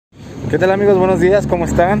¿Qué tal amigos? Buenos días, ¿cómo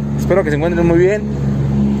están? Espero que se encuentren muy bien.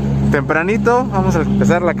 Tempranito, vamos a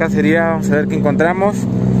empezar la cacería, vamos a ver qué encontramos.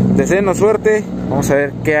 Deseenos suerte, vamos a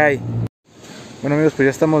ver qué hay. Bueno amigos, pues ya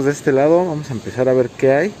estamos de este lado, vamos a empezar a ver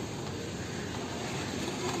qué hay.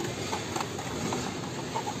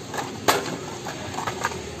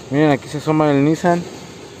 Miren, aquí se asoma el Nissan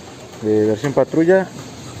de versión patrulla.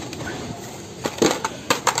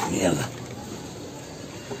 Mierda.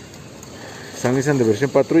 Está Nissan de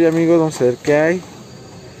versión patrulla, amigos, vamos a ver qué hay.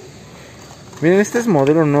 Miren, este es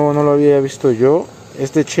modelo nuevo, no lo había visto yo.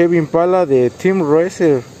 Este Chevy Impala de Team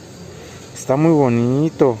Racer. Está muy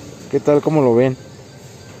bonito. ¿Qué tal? ¿Cómo lo ven?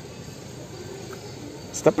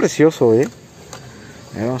 Está precioso,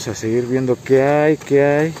 vamos a seguir viendo qué hay,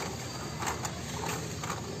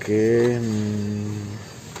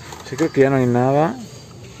 sí, creo que ya no hay nada.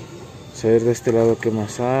 Vamos a ver de este lado qué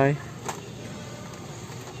más hay.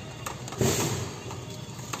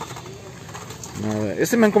 Nada.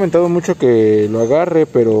 Este me han comentado mucho que lo agarre,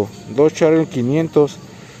 pero Dodge Charger 500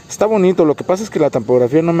 está bonito. Lo que pasa es que la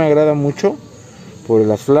topografía no me agrada mucho por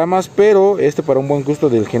las flamas, pero para un buen gusto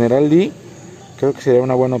del General Lee creo que sería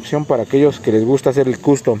una buena opción para aquellos que les gusta hacer el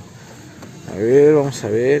custom. A ver, vamos a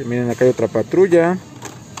ver. Miren, acá hay otra patrulla.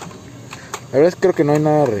 La verdad es que creo que no hay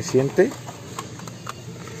nada reciente.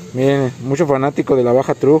 Miren, mucho fanático de la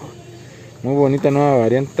baja truck. Muy bonita nueva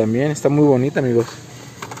variante también. Está muy bonita, amigos.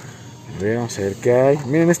 A ver, vamos a ver qué hay.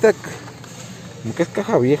 Miren, esta como que es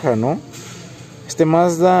caja vieja, ¿no? Este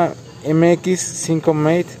Mazda MX-5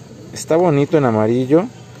 Mate está bonito en amarillo.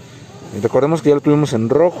 Y recordemos que ya lo tuvimos en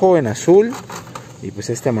rojo, en azul y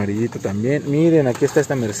pues este amarillito también. Miren, aquí está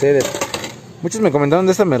esta Mercedes. Muchos me comentaron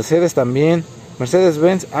de esta Mercedes también.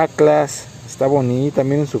 Mercedes-Benz A-Class. Está bonita,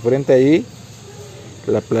 miren su frente ahí.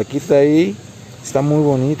 La plaquita ahí. Está muy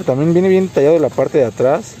bonito. También viene bien detallado la parte de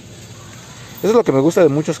atrás. Eso es lo que me gusta de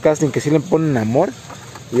muchos casting, que sí le ponen amor.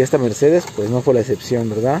 Y esta Mercedes pues no fue la excepción,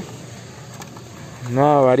 ¿verdad?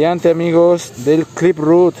 Nueva variante, amigos, del Clip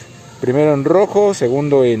Root. Primero en rojo,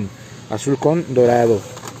 segundo en azul con dorado.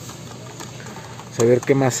 Vamos a ver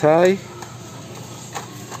qué más hay.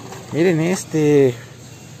 Miren este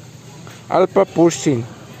Alpha Pushing.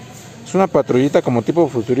 Es una patrullita como tipo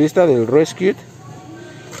futurista del Rescue.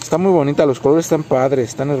 Está muy bonita, los colores están padres,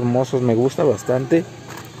 están hermosos, me gusta bastante.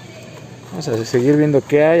 Vamos a seguir viendo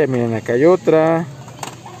qué hay. Miren, acá hay otra.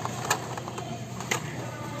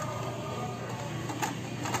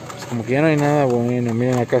 Pues como que ya no hay nada bueno.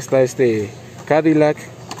 Miren, acá está este Cadillac.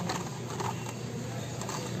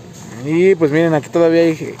 Y pues miren, aquí todavía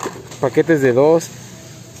hay paquetes de 2.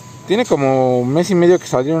 Tiene como un mes y medio que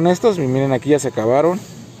salieron estos. Y miren, aquí ya se acabaron.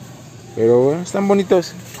 Pero bueno, están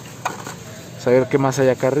bonitos. Vamos a ver qué más hay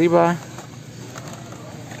acá arriba.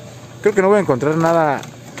 Creo que no voy a encontrar nada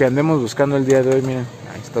que andemos buscando el día de hoy. Miren,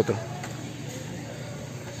 ahí está otro.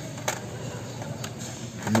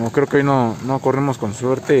 No, creo que hoy no corremos con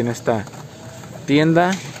suerte en esta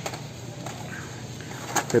tienda.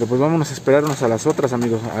 Pero pues vámonos a esperarnos a las otras,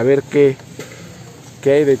 amigos. A ver qué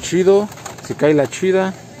hay de chido. Si cae la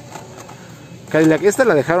chida. Cadillac, esta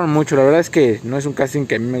la dejaron mucho. La verdad es que no es un casting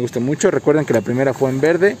que a mí me guste mucho. Recuerden que la primera fue en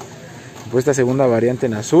verde. Pues esta segunda variante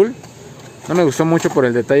en azul. No me gustó mucho por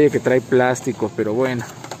el detalle que trae plástico. Pero bueno,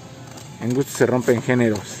 en gusto se rompen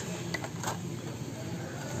géneros.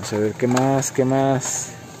 Vamos a ver qué más.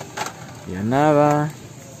 Ya nada.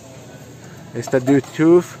 Esta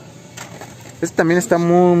YouTube. Este también está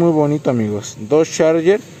muy bonito, amigos. Dodge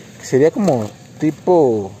Charger, que sería como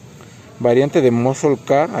tipo variante de muscle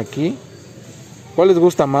car aquí. ¿Cuál les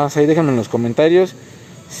gusta más? Ahí déjenme en los comentarios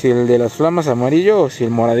si el de las flamas amarillo o si el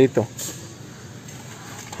moradito.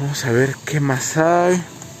 Vamos a ver qué más hay.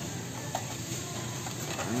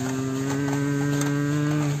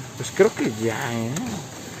 Pues creo que ya,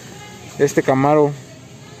 Este Camaro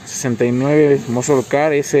 69 muscle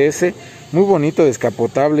car SS. Muy bonito,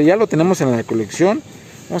 descapotable. Ya lo tenemos en la colección.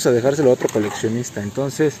 Vamos a dejárselo a otro coleccionista.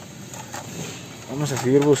 Entonces vamos a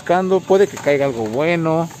seguir buscando. Puede que caiga algo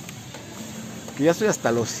bueno. Que ya estoy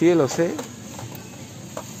hasta los cielos,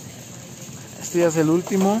 Este ya es el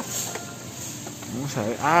último. Vamos a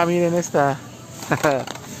ver. Ah, miren esta.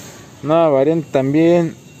 Nueva variante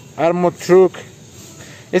también. Armored Truck.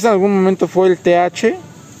 Esta en algún momento fue el TH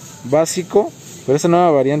básico. Pero esta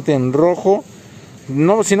nueva variante en rojo.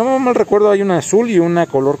 No, si no me mal recuerdo, hay una azul y una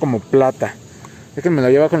color como plata. Déjenme la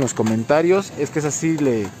llevar con los comentarios. Es que es así,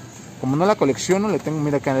 como no la colecciono, le tengo,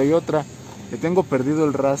 mira acá hay otra. Le tengo perdido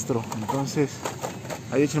el rastro. Entonces,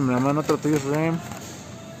 ahí échenme la mano. Otro Toyota Ram.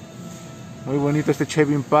 Muy bonito este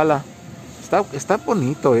Chevy Impala. Está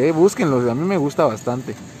bonito, búsquenlo. A mí me gusta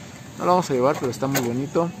bastante. No lo vamos a llevar, pero está muy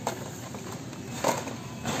bonito.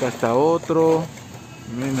 Acá está otro.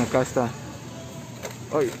 Miren, acá está.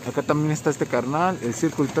 Ay, acá también está este carnal, el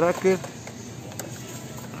Circle Tracker.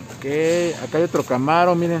 Ok, acá hay otro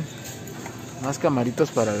Camaro, miren. Más camaritos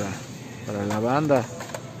para la banda.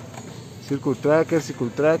 Circle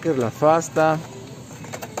Tracker, la Fasta.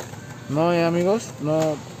 No, amigos,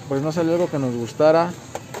 no, pues no salió algo que nos gustara.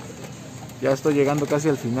 Ya estoy llegando casi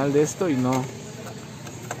al final de esto y no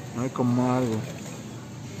hay como algo.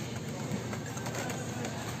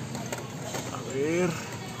 A ver.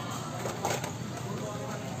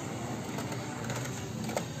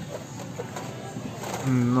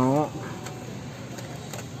 No.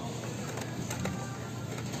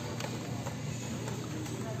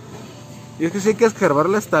 Y es que sí hay que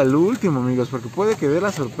escarbarle hasta el último, amigos, porque puede que dé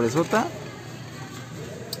la sorpresota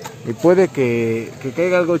y puede que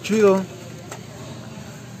caiga algo chido.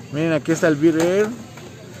 Miren, aquí está el Beer Air.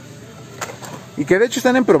 Y que de hecho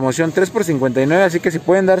están en promoción 3 por 59, así que si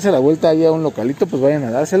pueden darse la vuelta ahí a un localito, pues vayan a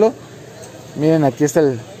dárselo. Miren, aquí está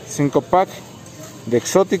el 5 pack de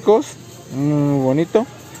exóticos, muy bonito.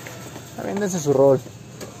 Véndense su rol.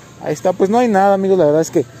 Ahí está, pues no hay nada, amigos, la verdad es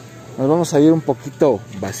que nos vamos a ir un poquito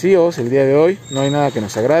vacíos el día de hoy. No hay nada que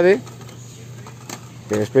nos agrade,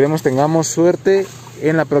 pero esperemos tengamos suerte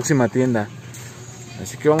en la próxima tienda.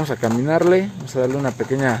 Así que vamos a caminarle, vamos a darle una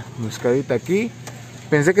pequeña buscadita aquí.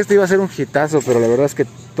 Pensé que este iba a ser un hitazo, pero la verdad es que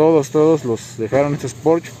todos los dejaron estos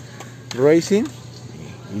Porsche Racing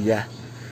y ya.